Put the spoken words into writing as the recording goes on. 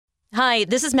Hi,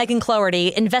 this is Megan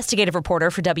Cloherty, investigative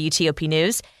reporter for WTOP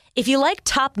News. If you like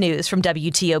top news from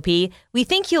WTOP, we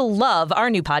think you'll love our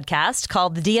new podcast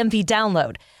called The DMV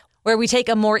Download, where we take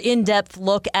a more in-depth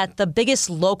look at the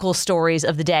biggest local stories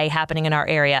of the day happening in our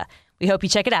area. We hope you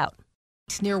check it out.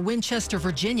 Near Winchester,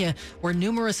 Virginia, where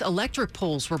numerous electric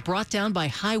poles were brought down by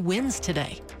high winds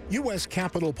today. U.S.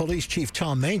 Capitol Police Chief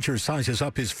Tom Manger sizes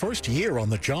up his first year on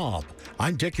the job.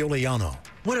 I'm Dick Iuliano.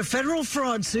 What a federal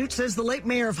fraud suit says the late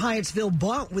mayor of Hyattsville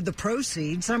bought with the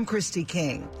proceeds. I'm Christy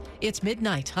King. It's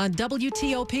midnight on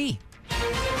WTOP.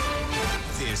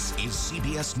 This is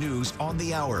CBS News on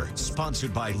the Hour,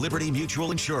 sponsored by Liberty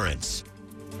Mutual Insurance.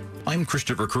 I'm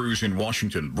Christopher Cruz in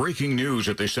Washington. Breaking news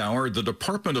at this hour, the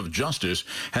Department of Justice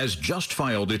has just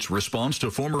filed its response to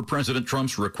former President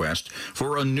Trump's request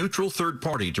for a neutral third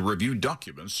party to review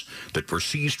documents that were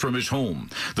seized from his home.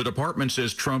 The department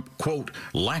says Trump, quote,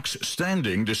 lacks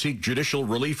standing to seek judicial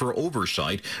relief or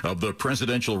oversight of the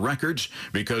presidential records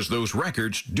because those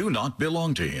records do not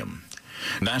belong to him.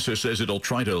 NASA says it'll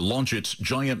try to launch its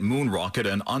giant moon rocket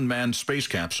and unmanned space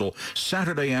capsule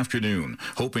Saturday afternoon,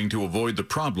 hoping to avoid the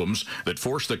problems that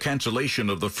forced the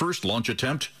cancellation of the first launch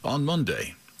attempt on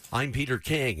Monday. I'm Peter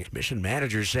King. Mission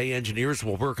managers say engineers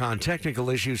will work on technical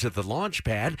issues at the launch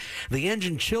pad. The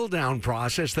engine chill-down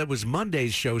process that was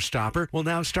Monday's showstopper will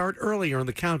now start earlier in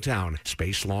the countdown.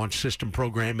 Space Launch System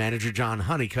Program Manager John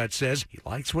Honeycutt says he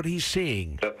likes what he's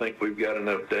seeing. I think we've got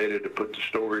enough data to put the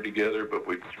story together, but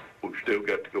we've still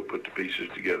got to go put the pieces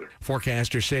together.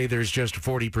 Forecasters say there's just a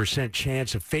 40%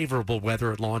 chance of favorable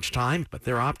weather at launch time, but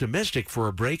they're optimistic for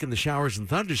a break in the showers and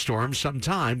thunderstorms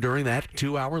sometime during that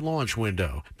 2-hour launch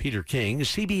window. Peter King,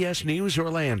 CBS News,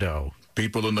 Orlando.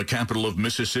 People in the capital of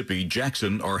Mississippi,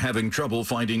 Jackson, are having trouble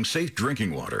finding safe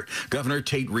drinking water. Governor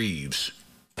Tate Reeves.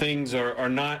 Things are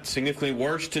not significantly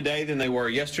worse today than they were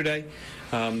yesterday.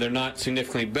 They're not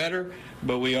significantly better,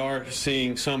 but we are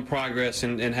seeing some progress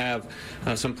and have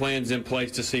some plans in place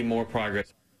to see more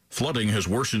progress. Flooding has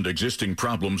worsened existing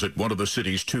problems at one of the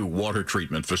city's 2 water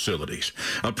treatment facilities.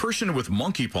 A person with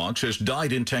monkeypox has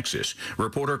died in Texas.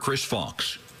 Reporter Chris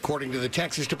Fox. According to the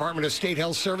Texas Department of State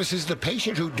Health Services, the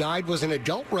patient who died was an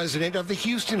adult resident of the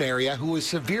Houston area who was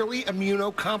severely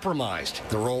immunocompromised.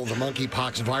 The role the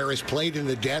monkeypox virus played in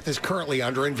the death is currently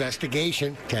under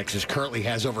investigation. Texas currently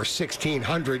has over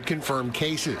 1,600 confirmed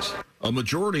cases. A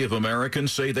majority of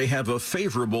Americans say they have a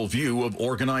favorable view of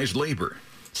organized labor.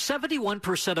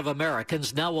 71% of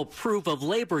Americans now approve of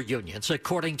labor unions,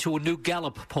 according to a new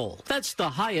Gallup poll. That's the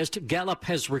highest Gallup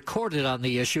has recorded on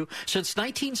the issue since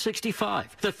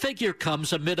 1965. The figure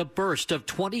comes amid a burst of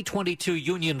 2022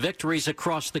 union victories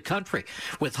across the country,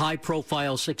 with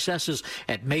high-profile successes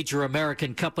at major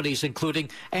American companies including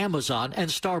Amazon and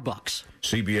Starbucks.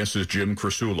 CBS's Jim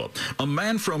Krasula. A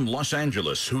man from Los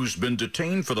Angeles who's been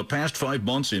detained for the past 5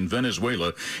 months in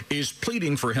Venezuela is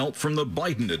pleading for help from the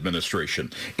Biden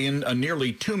administration. In a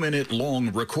nearly 2-minute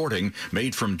long recording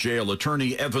made from jail,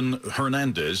 attorney Evan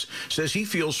Hernandez says he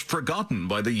feels forgotten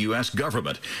by the U.S.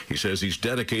 government. He says he's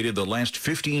dedicated the last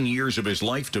 15 years of his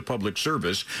life to public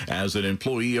service as an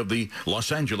employee of the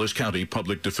Los Angeles County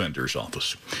Public Defender's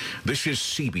Office. This is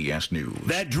CBS News.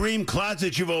 That dream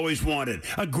closet you've always wanted.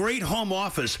 A great home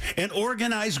office, an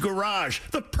organized garage,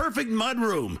 the perfect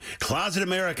mudroom. Closet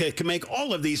America can make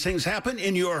all of these things happen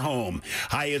in your home.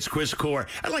 Hi, it's Chris Core.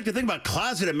 I'd like to think about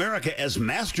Closet America as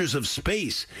masters of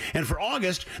space. And for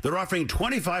August, they're offering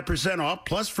 25% off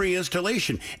plus free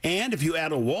installation. And if you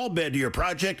add a wall bed to your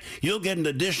project, you'll get an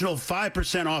additional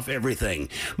 5% off everything.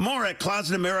 More at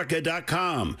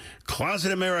closetamerica.com.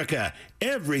 Closet America,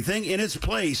 everything in its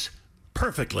place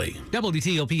perfectly.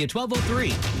 WTOP at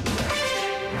 12:03.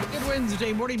 Good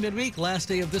Wednesday morning, midweek, last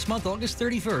day of this month, August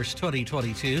 31st,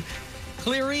 2022.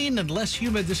 Clearing and less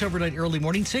humid this overnight early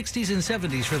morning, 60s and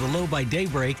 70s for the low by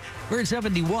daybreak. We're at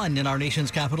 71 in our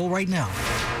nation's capital right now.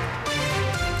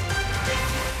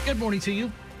 Good morning to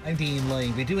you. I'm Dean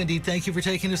Lane. We do indeed thank you for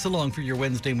taking us along for your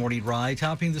Wednesday morning ride,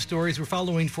 topping the stories we're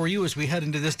following for you as we head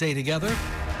into this day together.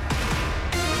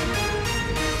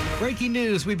 Breaking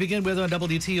news we begin with on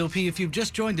WTOP. If you've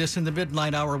just joined us in the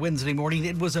midnight hour Wednesday morning,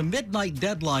 it was a midnight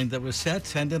deadline that was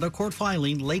set, and in a court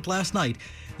filing late last night,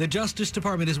 the Justice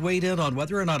Department has weighed in on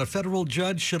whether or not a federal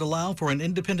judge should allow for an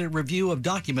independent review of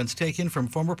documents taken from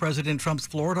former President Trump's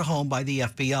Florida home by the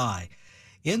FBI.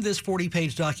 In this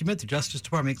 40-page document, the Justice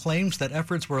Department claims that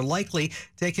efforts were likely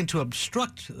taken to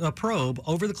obstruct a probe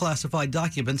over the classified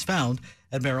documents found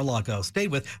at Mar-a-Lago. Stay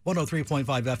with 103.5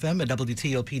 FM at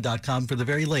WTOP.com for the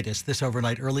very latest this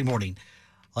overnight early morning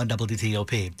on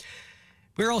WTOP.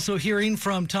 We're also hearing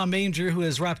from Tom Manger, who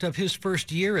has wrapped up his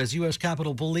first year as U.S.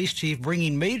 Capitol Police Chief,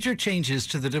 bringing major changes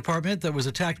to the department that was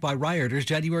attacked by rioters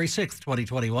January 6th,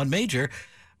 2021. Manger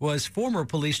was former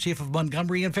police chief of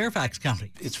Montgomery and Fairfax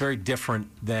County. It's very different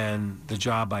than the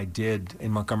job I did in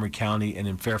Montgomery County and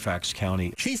in Fairfax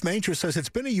County. Chief Manger says it's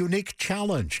been a unique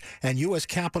challenge, and U.S.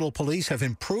 Capitol Police have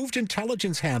improved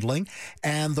intelligence handling,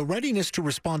 and the readiness to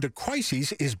respond to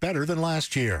crises is better than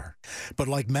last year. But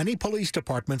like many police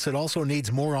departments, it also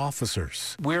needs more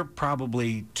officers. We're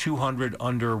probably 200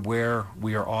 under where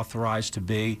we are authorized to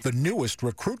be. The newest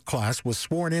recruit class was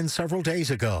sworn in several days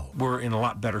ago. We're in a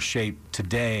lot better shape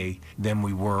today than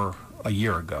we were a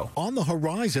year ago. On the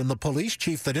horizon, the police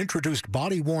chief that introduced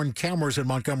body-worn cameras in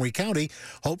Montgomery County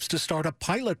hopes to start a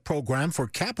pilot program for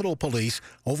Capitol Police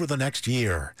over the next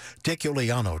year. Dick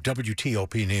Iuliano,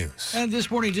 WTOP News. And this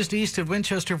morning, just east of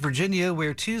Winchester, Virginia,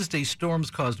 where Tuesday's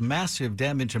storms caused massive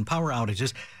damage and power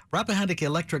outages, Rappahannock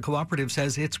Electric Cooperative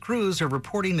says its crews are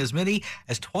reporting as many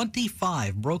as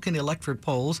 25 broken electric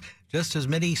poles, just as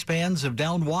many spans of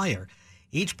downed wire.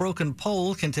 Each broken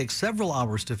pole can take several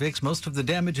hours to fix. Most of the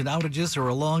damage and outages are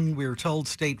along, we're told,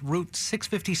 State Route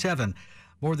 657.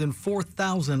 More than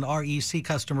 4,000 REC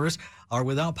customers are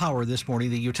without power this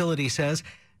morning. The utility says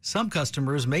some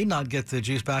customers may not get the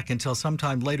juice back until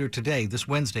sometime later today, this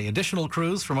Wednesday. Additional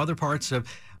crews from other parts of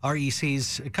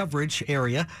REC's coverage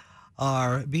area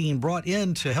are being brought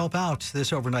in to help out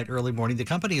this overnight early morning. The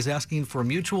company is asking for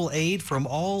mutual aid from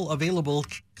all available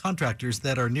contractors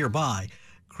that are nearby.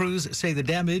 Crews say the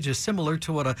damage is similar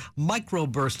to what a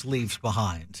microburst leaves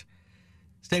behind.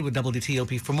 Stay with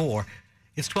WTOP for more.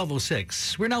 It's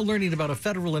 12:06. We're now learning about a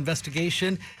federal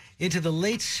investigation into the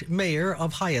late mayor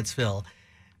of Hyattsville.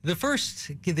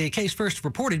 The case first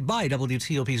reported by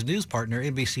WTOP's news partner,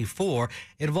 NBC4,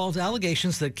 involved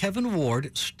allegations that Kevin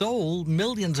Ward stole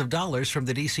millions of dollars from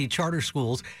the D.C. charter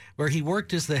schools where he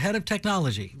worked as the head of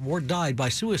technology. Ward died by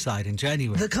suicide in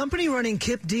January. The company running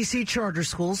KIPP D.C. charter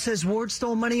schools says Ward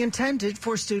stole money intended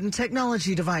for student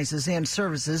technology devices and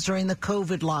services during the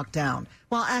COVID lockdown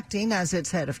while acting as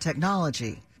its head of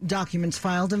technology. Documents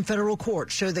filed in federal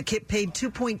court show that KIPP paid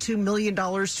 $2.2 million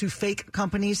to fake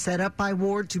companies set up by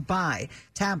Ward to buy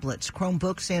tablets,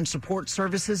 Chromebooks, and support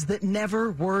services that never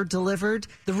were delivered.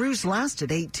 The ruse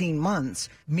lasted 18 months.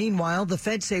 Meanwhile, the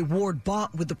feds say Ward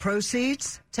bought with the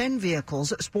proceeds 10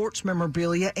 vehicles, sports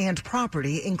memorabilia, and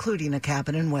property, including a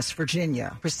cabin in West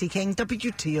Virginia. Christy King,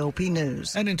 WTOP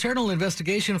News. An internal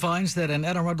investigation finds that an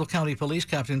Anne Arundel County police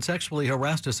captain sexually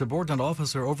harassed a subordinate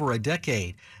officer over a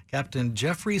decade. Captain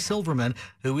Jeffrey Silverman,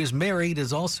 who is married,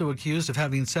 is also accused of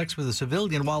having sex with a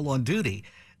civilian while on duty.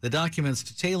 The documents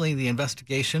detailing the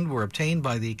investigation were obtained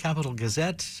by the Capital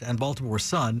Gazette and Baltimore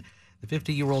Sun. The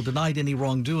 50-year-old denied any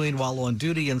wrongdoing while on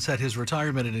duty and said his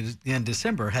retirement in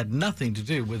December had nothing to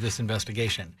do with this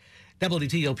investigation.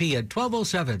 WTOP at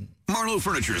 12:07. Marlowe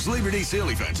Furniture's Labor Day sale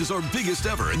event is our biggest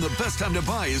ever, and the best time to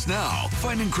buy is now.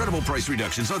 Find incredible price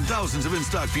reductions on thousands of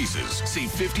in-stock pieces. See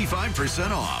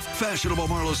 55% off. Fashionable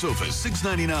Marlowe sofas,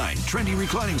 $6.99. Trendy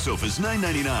reclining sofas,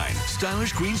 $9.99.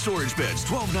 Stylish queen storage beds,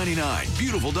 $12.99.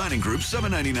 Beautiful dining groups,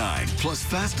 $7.99. Plus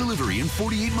fast delivery in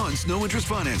 48 months, no interest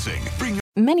financing.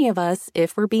 Many of us,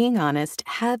 if we're being honest,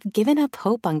 have given up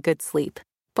hope on good sleep.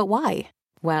 But why?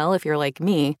 Well, if you're like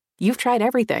me, you've tried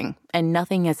everything, and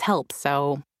nothing has helped,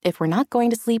 so if we're not going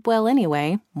to sleep well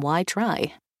anyway, why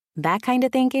try? That kind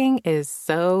of thinking is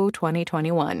so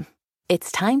 2021.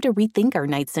 It's time to rethink our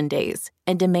nights and days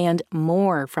and demand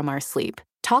more from our sleep.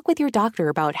 Talk with your doctor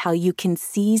about how you can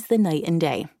seize the night and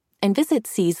day, and visit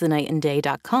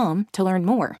seizethenightanday.com to learn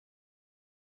more.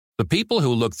 The people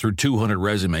who looked through 200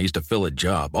 resumes to fill a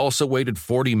job also waited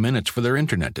 40 minutes for their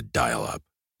internet to dial up.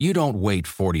 You don't wait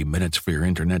 40 minutes for your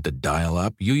internet to dial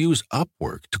up. You use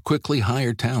Upwork to quickly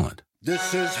hire talent.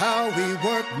 This is how we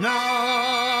work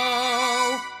now.